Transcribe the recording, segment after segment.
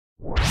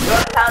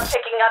downtown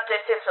picking up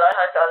JC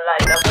Flores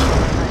online.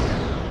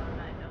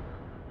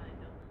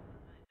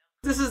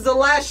 This is the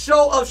last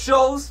show of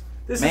shows.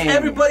 This is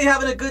everybody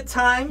having a good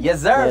time.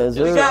 Yes, sir. Yes,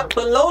 sir. We got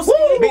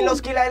Bilosky.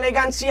 Bilosky la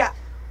Elegancia.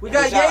 We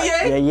got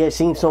Yeye. Yeye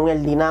Simpson, el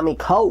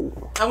dinámico.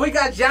 And we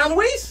got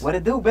Yanuis. What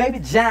it do, baby?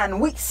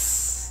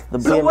 Yanuis.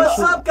 So what's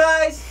up,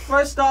 guys?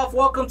 First off,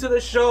 welcome to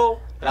the show.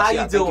 How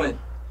you doing?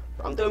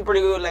 I'm doing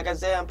pretty good. Like I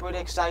said, I'm pretty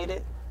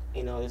excited.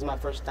 You know, this is my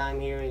first time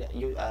here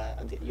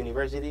at the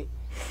university.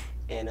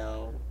 And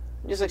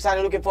just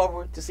excited, looking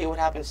forward to see what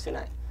happens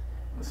tonight.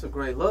 That's a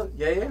great look.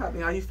 Yeah. I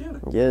mean, how you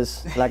feeling?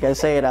 Yes, like I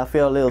said, I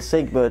feel a little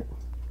sick, but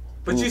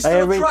you still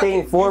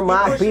everything trucking. for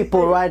my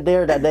people right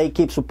there that they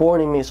keep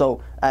supporting me,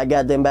 so I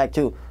got them back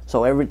too.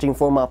 So everything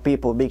for my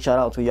people. Big shout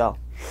out to y'all.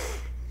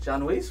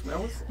 Januis,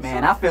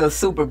 Man, I feel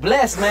super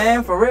blessed,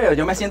 man, for real.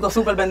 Yo me siento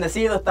super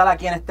bendecido estar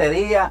aquí en este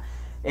día.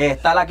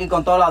 Estar aquí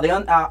con toda la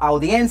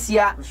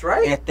audiencia. That's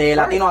right.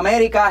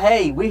 Latinoamérica.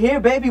 Hey, we here,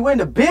 baby. We're in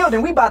the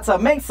building. We about to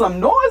make some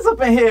noise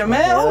up in here,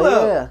 man. Hold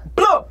up.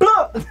 Blup,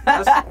 blup.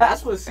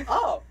 That's what's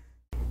up.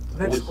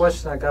 Next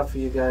question I got for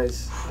you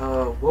guys.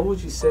 What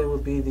would you say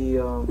would be the,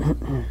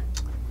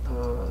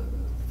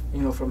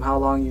 you know, from how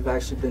long you've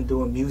actually been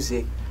doing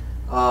music?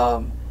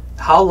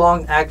 How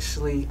long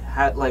actually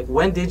had, like,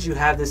 when did you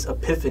have this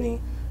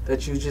epiphany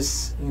that you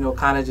just, you know,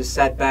 kind of just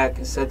sat back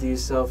and said to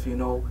yourself, you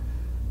know,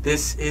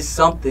 this is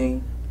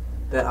something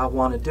that I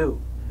want to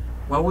do?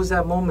 When was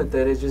that moment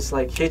that it just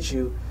like hit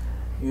you?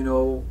 You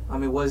know, I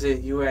mean, was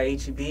it you were at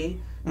HEB?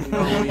 You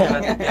know, were you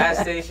at the gas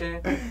station?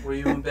 Were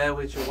you in bed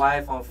with your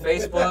wife on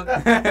Facebook?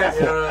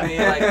 You know what I mean?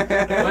 Like,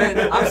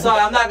 I'm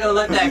sorry, I'm not gonna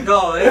let that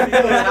go.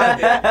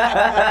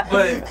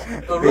 But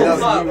the real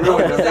talk,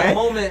 was that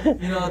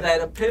moment, you know,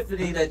 that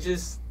epiphany,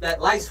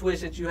 that light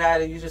switch that you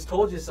had, and you just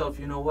told yourself,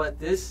 you know what,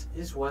 this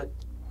is what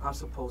I'm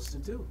supposed to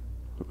do.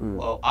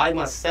 Well, I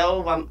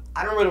myself,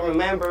 I don't really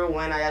remember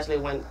when I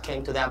actually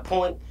came to that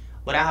point,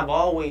 but I have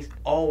always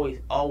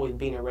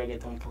been a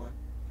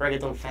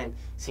reggaeton fan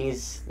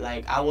since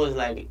like I was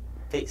like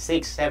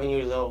 6, 7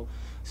 years old.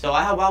 So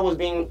I have always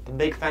been a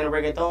big fan of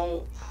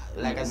reggaeton.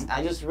 Like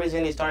I just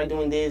recently started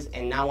doing this,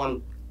 and now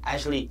I'm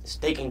actually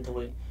sticking to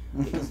it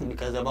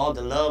because of all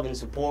the love and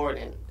support,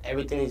 and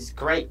everything is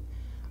great.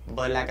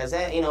 But like I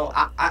said, you know,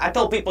 I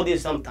tell people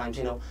this sometimes,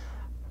 you know,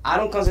 I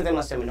don't consider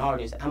myself an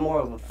artist. I'm more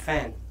of a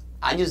fan.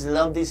 I just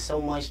love this so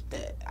much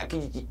that I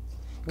could. You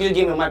could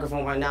give me a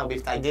microphone right now,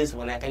 but like this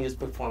one, I can just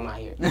perform out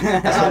here.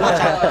 That's how much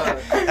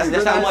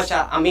that's how much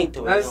I'm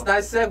into it.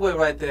 Nice segue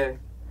right there.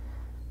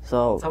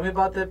 So tell me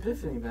about the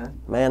epiphany, man.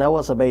 Man, I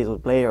was a baseball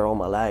player all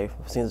my life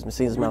since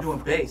you my. were doing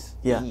bass.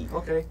 Yeah.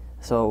 Okay.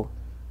 So.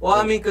 Well,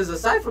 I mean, because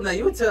aside from that,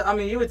 you were telling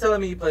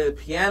me you play the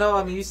piano.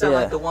 I mean, you sound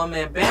like the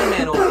one-man band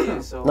man over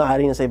here. So. No, I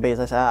didn't say bass.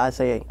 I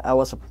say I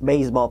was a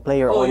baseball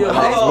player. Oh, you're a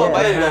baseball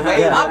player.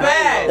 My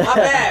bad.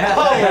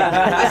 Oh,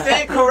 I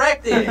stand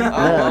corrected.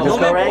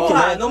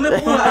 No me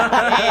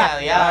puja.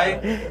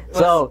 Yeah.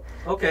 So.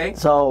 Okay.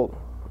 So,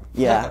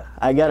 yeah,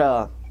 I got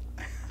a.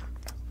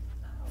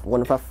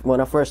 When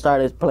I first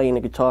started playing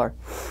the guitar,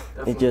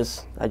 I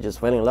just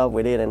fell in love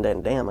with it, and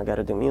then damn, I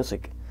gotta do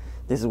music.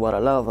 This is what I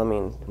love. I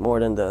mean, more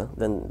than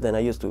I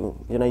used to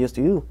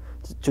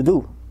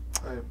do,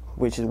 right.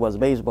 Which was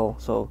baseball.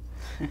 So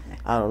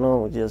I don't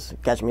know,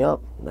 just catch me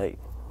up. Like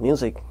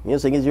music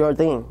is your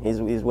thing.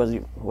 Is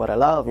what I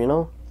love, you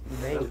know.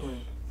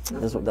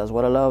 That's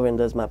what I love, and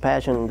that's my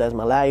passion. That's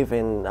my life,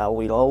 and I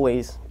will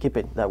always keep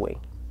it that way.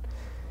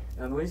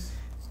 And Luis?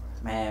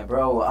 Man,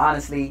 bro,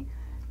 honestly,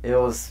 it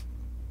was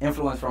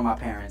influence from my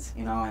parents,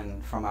 you know,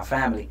 and from my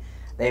family.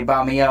 They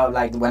brought me up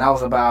like when I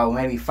was about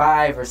maybe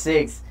 5 or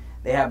 6.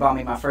 They had bought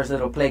me my first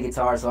little play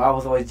guitar, so I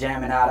was always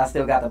jamming out. I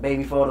still got the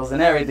baby photos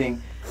and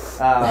everything,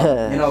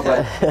 you know.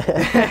 But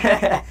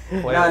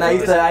and I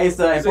used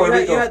to in Puerto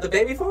Rico. You had the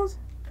baby photos?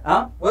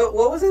 Huh? What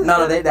was it?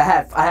 No,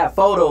 I have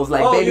photos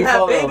like baby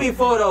photos. Oh, you have baby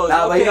photos.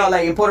 No, okay. But you know,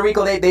 like in Puerto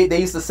Rico, they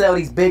used to sell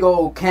these big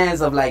old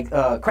cans of like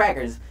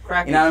crackers.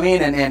 You know what I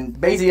mean?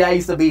 And basically, I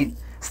used to be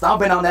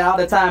stomping on that all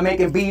the time,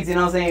 making beats. You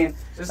know what I'm saying?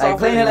 Just like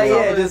playing it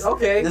like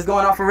just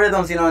going off of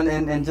rhythms. You know,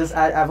 and just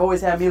I've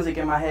always had music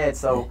in my head,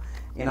 so.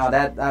 You know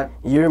that.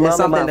 You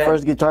remember my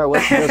first guitar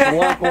was just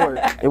one chord.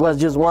 It was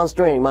just one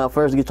string. My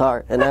first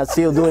guitar, and I'm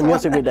still doing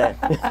music with that.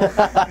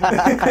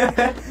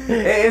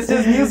 It's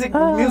just music.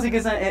 Music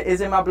is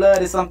in my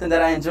blood. It's something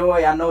that I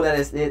enjoy. I know that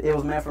it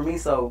was meant for me.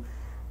 So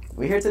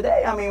we're here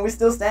today. I mean, we're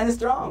still standing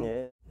strong.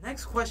 Yeah.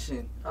 Next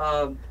question.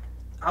 I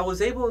was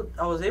able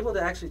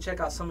to actually check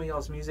out some of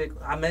y'all's music.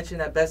 I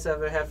mentioned that Best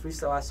Ever Had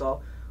freestyle I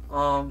saw.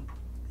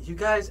 You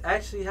guys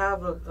actually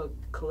have a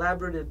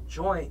collaborative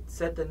joint,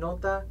 Set de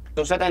Nota.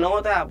 Un Set de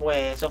Nota,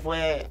 pues eso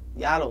fue,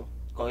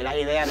 cogí las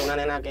ideas de una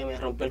nena que me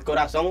rompió el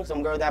corazón,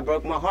 some girl that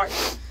broke my heart.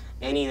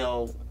 And you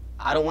know,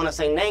 I don't want to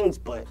say names,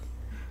 but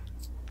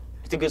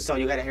it's a good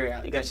song. You gotta hear it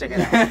out. You gotta check it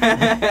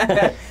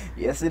out.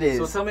 Yes, it is.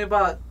 So tell me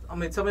about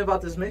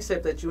this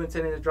mixtape that you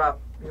intended to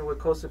drop, you know, with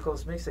Coast to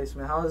Coast mixtapes,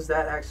 man. How does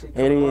that actually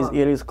come along?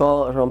 It is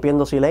called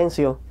Rompiendo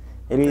Silencio.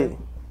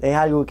 es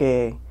algo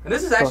que... And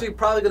this is actually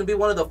probably going to be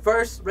one of the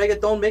first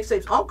reggaeton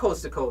mixtapes on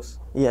Coast to Coast.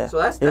 Yeah. So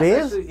that's it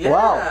is? actually, yeah.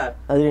 Wow.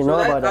 I didn't know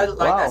about that.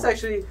 Like, wow. That's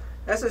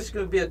actually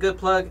going to be a good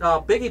plug.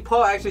 Biggie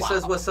Paul actually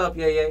says, "What's up,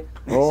 Yeye?"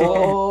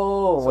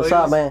 Oh, what's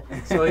up, man?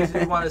 So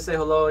he wanted to say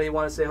hello. He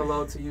wanted to say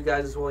hello to you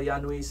guys as well,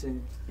 Yanuis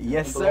and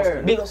Yes,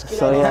 sir. Bilosky.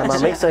 So yeah, my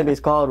mixtape is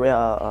called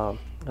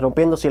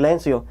Rompiendo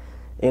Silencio,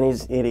 and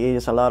it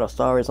is a lot of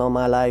stories on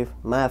my life,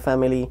 my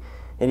family.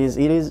 It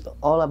is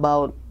all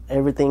about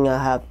everything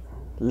I have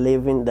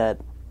living that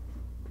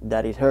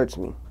it hurts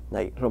me,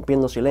 like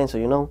Rompiendo Silencio,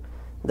 you know,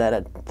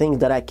 things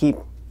that I keep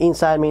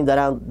inside me that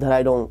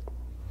I don't.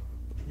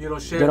 You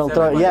don't share. They don't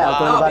throw, yeah,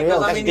 no, everybody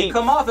because else. I mean, you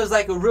come off as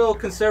like a real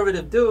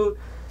conservative dude.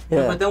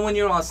 Yeah. But then when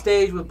you're on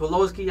stage with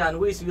Bilosky,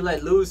 Yanuis, you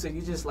let loose and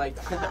you just like.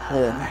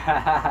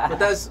 Yeah. But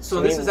this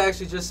is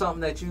actually just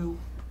something that you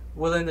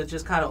willing to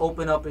just kind of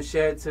open up and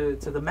share to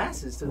the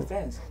masses, to the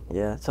fans.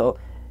 Yeah. So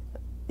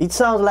it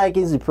sounds like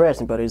it's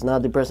depressing, but it's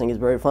not depressing. It's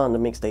very fun, the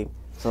mixtape.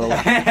 So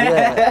yeah,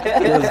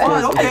 It's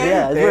fun, okay.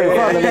 Yeah, it's very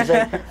fun, the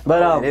mixtape.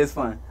 But it is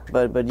fun.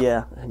 But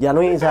yeah,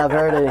 Yanuis, I've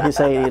heard it. He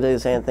say he did the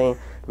same thing.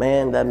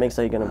 Man, that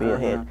mixtape gonna be a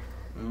hit.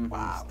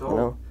 Wow. You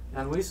know.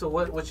 And so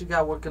what you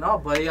got working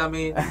on, buddy? I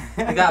mean,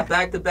 you got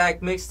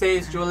back-to-back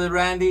mixtapes, Julie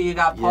Randy, you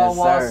got Paul Yes,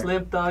 Wall, sir.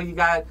 Slim Thug, you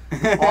got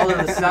all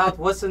of the South.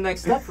 What's the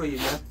next step for you,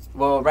 man?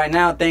 Well, right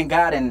now, thank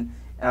God, and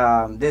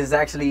this is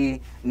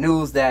actually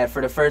news that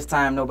for the first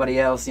time nobody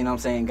else, you know what I'm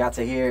saying, got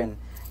to hear, and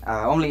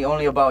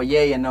only about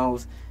Yeye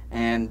knows,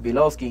 and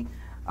Bilosky.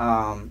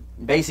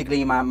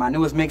 Basically, my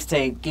newest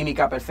mixtape,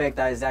 Química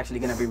Perfecta, is actually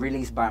going to be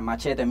released by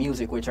Machete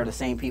Music, which are the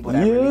same people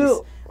that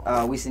released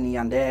Wisin y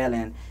Yandel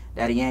and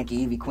Daddy Yankee,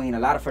 Evie Queen, a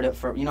lot of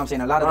for you know what I'm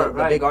saying, a lot of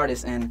the big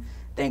artists, and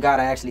thank God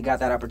I actually got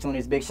that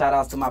opportunity. Big shout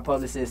outs to my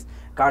publicist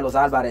Carlos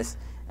Alvarez,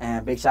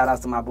 and big shout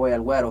outs to my boy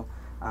El Güero,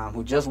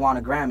 who just won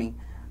a Grammy.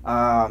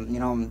 You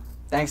know,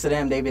 thanks to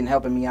them, they've been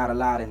helping me out a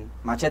lot. And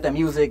Machete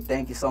Music,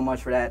 thank you so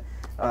much for that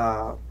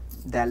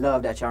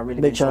love that y'all really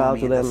been showing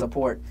me and the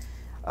support.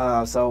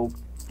 So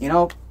you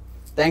know,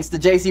 thanks to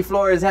JC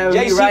Flores having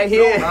me right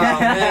here. Oh,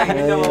 man,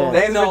 you know,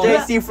 Thanks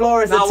to JC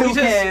Flores. No,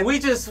 the we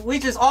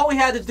just all we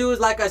had to do is,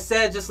 like I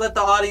said, just let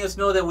the audience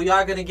know that we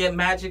are gonna get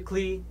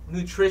magically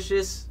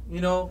nutritious. You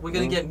know, we're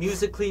gonna get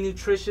musically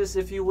nutritious,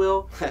 if you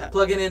will,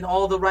 plugging in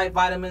all the right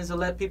vitamins to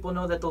let people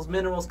know that those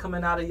minerals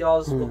coming out of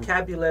y'all's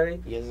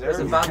vocabulary is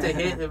about to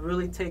hit and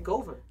really take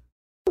over.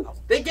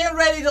 They get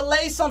ready to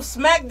lay some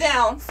smack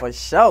down. For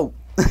sure.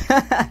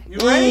 You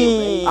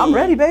ready? I'm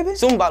ready, baby.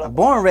 Zumba. I'm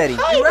born ready.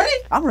 You ready?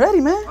 I'm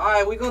ready, man. All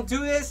right, we're gonna do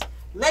this,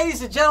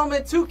 ladies and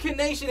gentlemen. 2K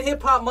Nation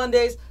Hip Hop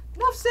Mondays.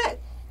 Enough said.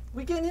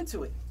 We getting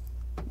into it.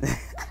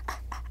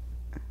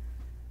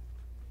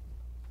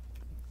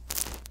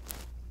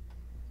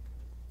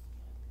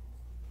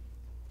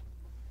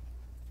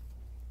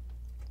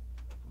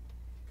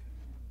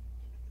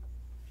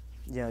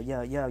 Yo.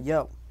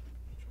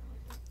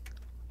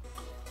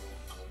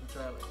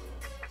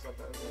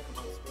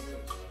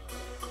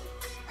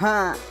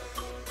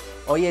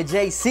 Oye,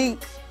 JC,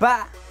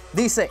 pa,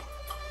 dice.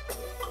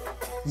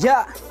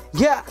 Ya.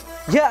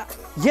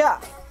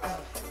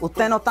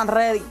 Ustedes no están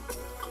ready.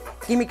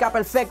 Química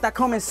perfecta,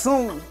 coming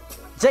soon.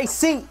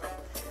 JC.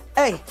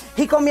 Ey,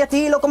 y con mi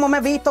estilo, como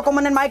me visto, como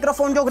en el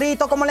micrófono yo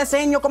grito, como le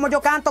enseño, como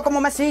yo canto, como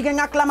me siguen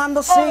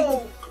aclamando, sí.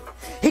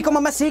 Y como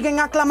me siguen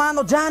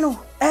aclamando, Yanu,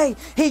 ey,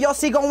 y yo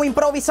sigo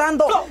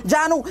improvisando.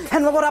 Yanu,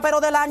 el nuevo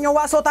rapero del año,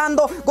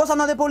 azotando,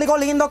 gozando de público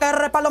lindo que el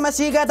respaldo me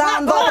sigue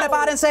dando.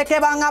 Prepárense que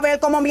van a ver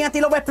como mi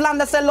estilo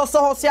resplandecer, los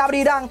ojos se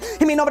abrirán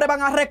y mi nombre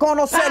van a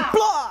reconocer.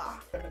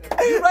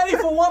 You ready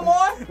for one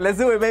more? Let's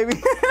do it, baby.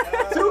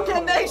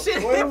 2K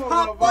Nation Hip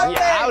Hop Mondays.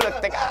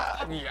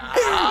 2K Nation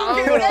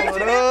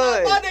Hip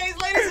Hop Mondays,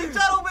 ladies and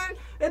gentlemen.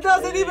 It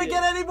doesn't even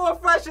get any more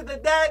fresher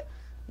than that.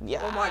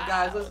 Yeah. Oh my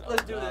guys,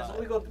 let's do this.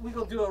 We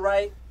gonna do it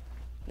right.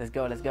 Let's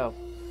go.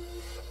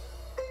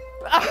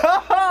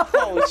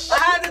 Oh, shit. I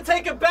had to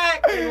take it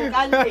back.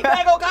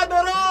 Tego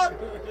Calderón.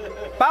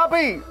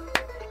 Papi,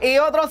 y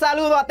otro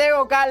saludo a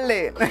Tego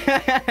Carle.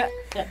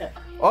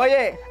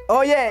 Oye,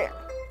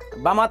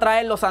 vamos a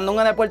traer los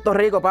sandungas de Puerto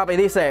Rico, papi.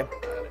 Dice,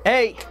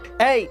 hey,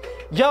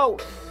 yo,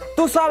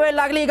 tú sabes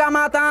la liga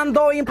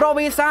matando,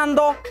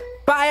 improvisando.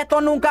 Pa' esto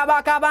nunca va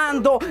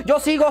acabando. Yo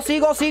sigo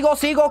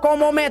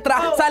como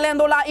metra,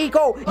 saliendo la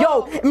ego.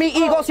 Yo, mi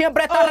ego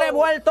siempre está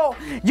revuelto.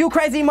 You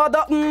crazy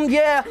mother,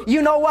 yeah.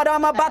 You know what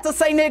I'm about to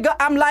say, nigga.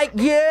 I'm like,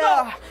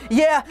 yeah.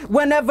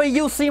 Whenever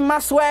you see my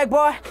swag,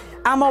 boy,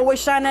 I'm always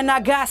shining, I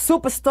got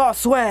superstar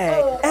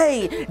swag.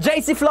 Hey,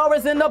 JC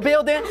Flores in the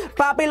building.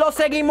 Papi, lo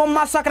seguimos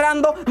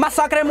masacrando.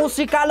 Masacre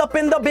musical up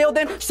in the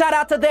building. Shout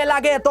out to De La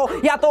Ghetto.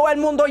 Y a todo el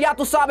mundo, ya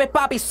tú sabes,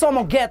 papi,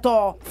 somos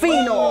ghetto.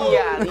 Fino.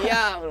 Yeah,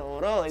 diablo,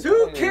 bro.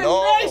 2K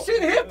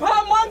Nation Hip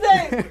Hop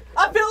Monday.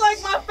 I feel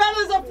like my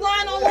feathers are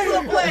flying all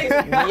over the place.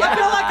 I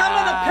feel like I'm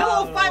in a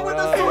pillow fight with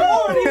a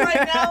sorority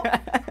right now.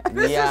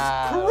 This is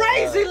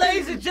crazy,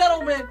 ladies and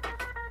gentlemen.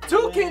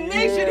 2K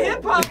Nation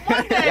Hip Hop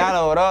Monday.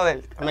 Diablo,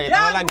 brother. Me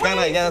quitaron las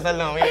ganas de ya no hacer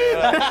lo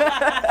mismo.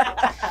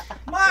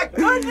 My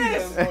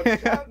goodness.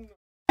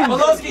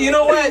 Bilosky, you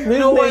know what? You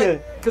know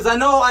what? Because I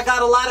know I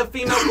got a lot of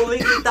female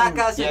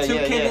Bolivianas in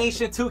Toucan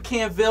Nation,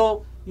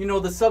 Toucanville, you know,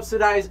 the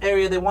subsidized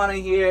area. They want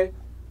to hear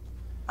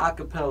a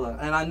cappella.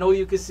 And I know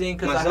you can sing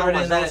because I heard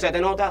it in that. Se te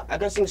nota. I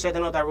can sing Se te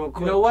nota real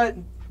quick. You know what?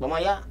 Vamos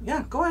allá.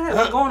 Yeah, go ahead.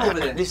 I'm going over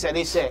there. Dice.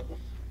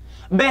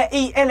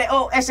 Bilosky.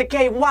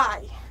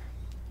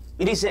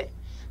 Y dice.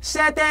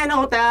 Se te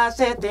nota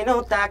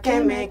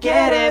que me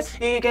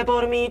quieres y que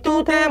por mí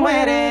tú te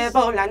mueres.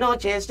 Por las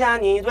noches ya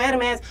ni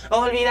duermes.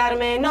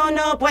 Olvidarme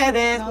no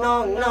puedes,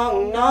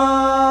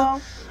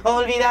 no.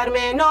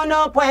 Olvidarme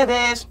no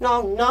puedes,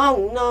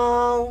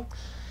 no.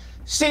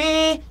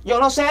 Sí, yo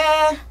lo sé,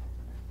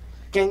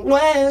 que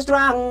nuestro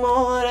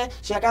amor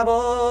se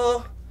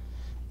acabó.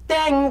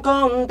 Te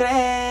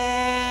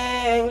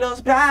encontré en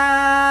los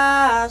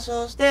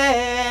brazos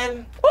de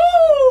él.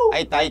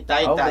 Ahí está.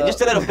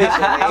 Just a little bit.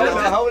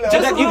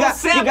 You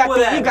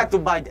got to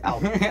buy the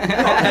album. I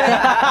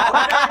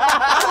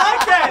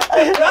like that.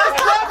 That's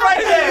love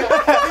right there.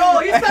 Yo,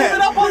 he set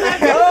it up on that.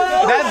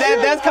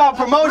 That's called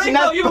promotion.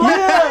 You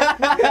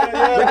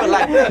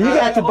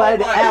got to buy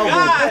the album.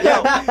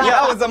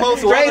 That was the most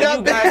straight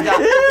up.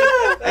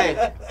 Hey,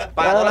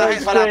 para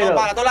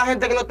toda la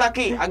gente que no está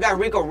aquí, I got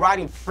Rico right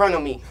in front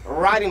of me,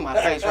 right in my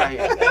face right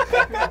here.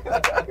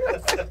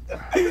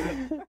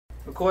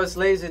 Of course,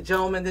 ladies and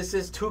gentlemen, this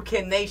is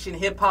Toucan Nation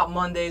Hip Hop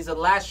Mondays, the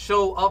last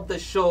show of the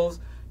shows.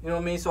 You know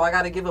what I mean? So I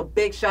got to give a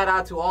big shout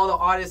out to all the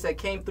artists that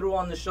came through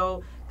on the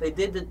show. They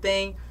did the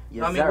thing.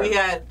 Yes, I mean, we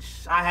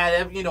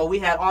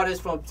had artists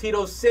from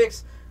Tito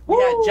 6, we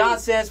had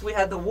Johnson's, we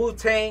had the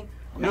Wu-Tang.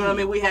 You know what I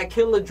mean? We had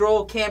Killer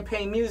Dro,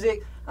 Campaign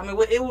Music. I mean,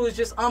 it was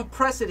just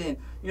unprecedented.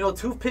 You know,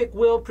 Toothpick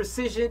Will,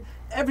 Precision,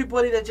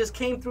 everybody that just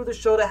came through the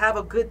show to have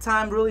a good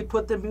time, really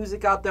put their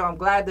music out there. I'm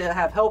glad to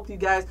have helped you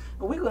guys.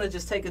 And we're going to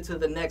just take it to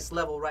the next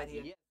level right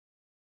here.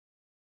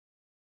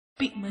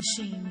 Beat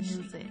Machine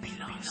Music.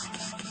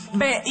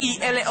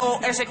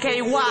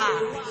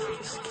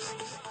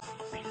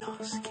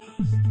 Bilosky.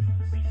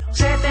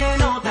 Se te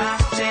nota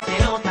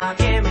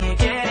que me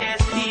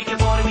quieres y que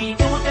por mí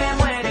tú te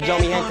mueres. Yo,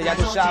 mi gente, ya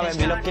tú sabes,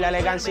 Bilosky la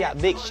elegancia.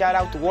 Big shout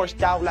out to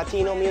Worst Out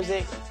Latino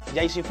Music,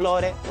 JC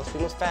Flores, Los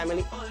Fuimos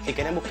Family. Si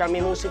quieren buscar mi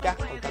música,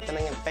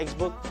 contáctenme en el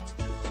Facebook.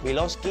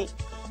 Bilosky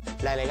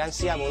la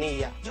elegancia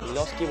Bonilla.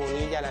 Bilosky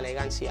Bonilla la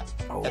elegancia.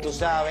 Ya tú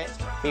sabes,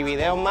 mi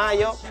video en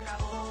mayo.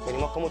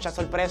 Venimos con mucha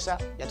sorpresa.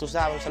 Ya tú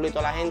sabes, un saludito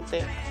a la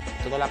gente,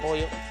 todo el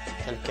apoyo.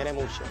 Se les quiere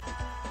mucho.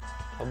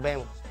 Nos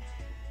vemos.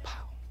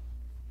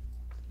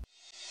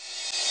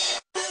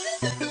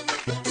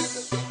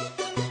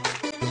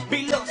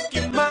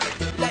 Bilosky más,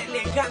 la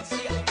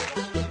elegancia,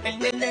 el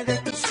nene de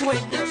tus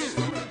sueños,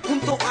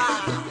 junto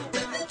a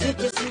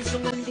JC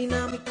Simpson, el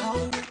dinámico,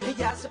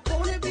 ella se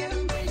pone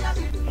bien bella.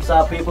 What's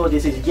up, people?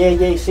 This is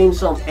JC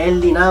Simpson,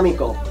 El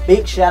Dinámico.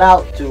 Big shout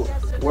out to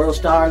World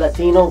Star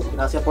Latino.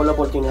 Gracias por la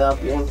oportunidad.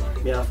 Bien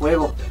a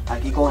fuego.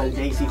 Aquí con el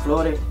JC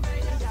Flores.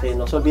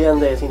 No se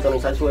olviden de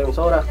sintonizar su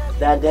emisora,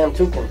 That Damn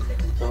Toucan.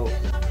 So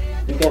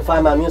you can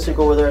find my music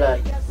over there at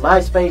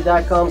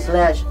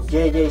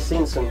myspace.com/JJ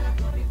Simpson.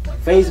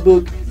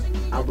 Facebook,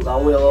 I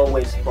will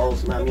always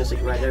post my music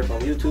right there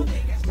from YouTube.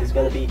 It's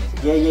gonna be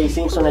JJ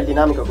Simpson El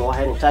Dinámico. Go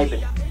ahead and type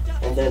it.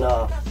 And then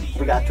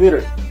we got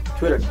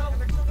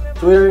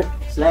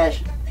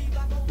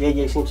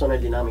Twitter/JJ Simpson El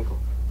Dinámico.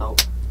 Oh.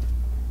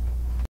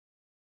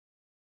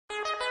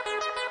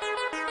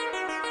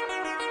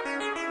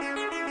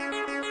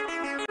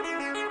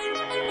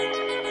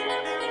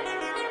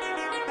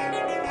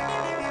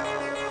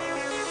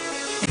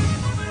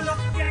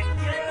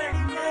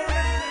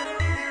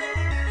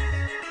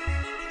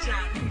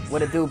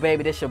 What it do,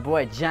 baby? This your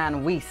boy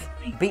Yanuis,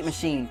 Beat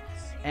Machine.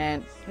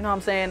 And you know what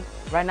I'm saying?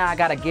 Right now I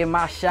gotta give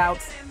my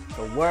shouts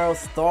to World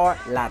Star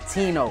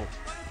Latino.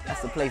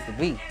 That's the place to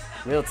be.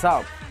 Real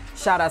talk.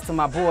 Shout outs to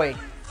my boy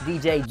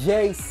DJ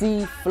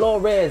JC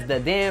Flores, the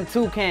damn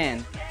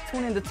Toucan.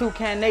 Tune in to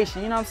Toucan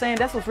Nation, you know what I'm saying?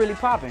 That's what's really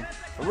popping.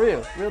 For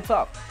real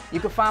talk. You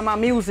can find my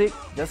music,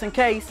 just in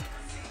case,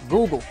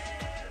 Google.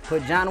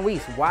 Put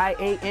Yanuis,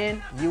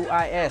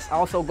 Yanuis.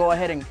 Also go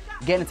ahead and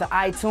get into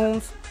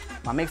iTunes.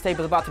 My mixtape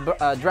is about to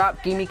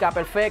drop, Química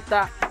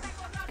Perfecta.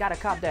 Gotta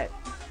cop that.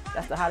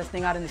 That's the hottest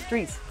thing out in the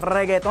streets.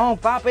 Reggaeton,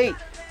 papi.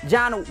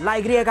 Yanu, la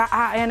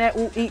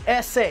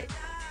Y-A-N-U-I-S.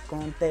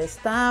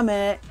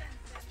 Contéstame.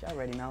 Y'all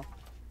already know.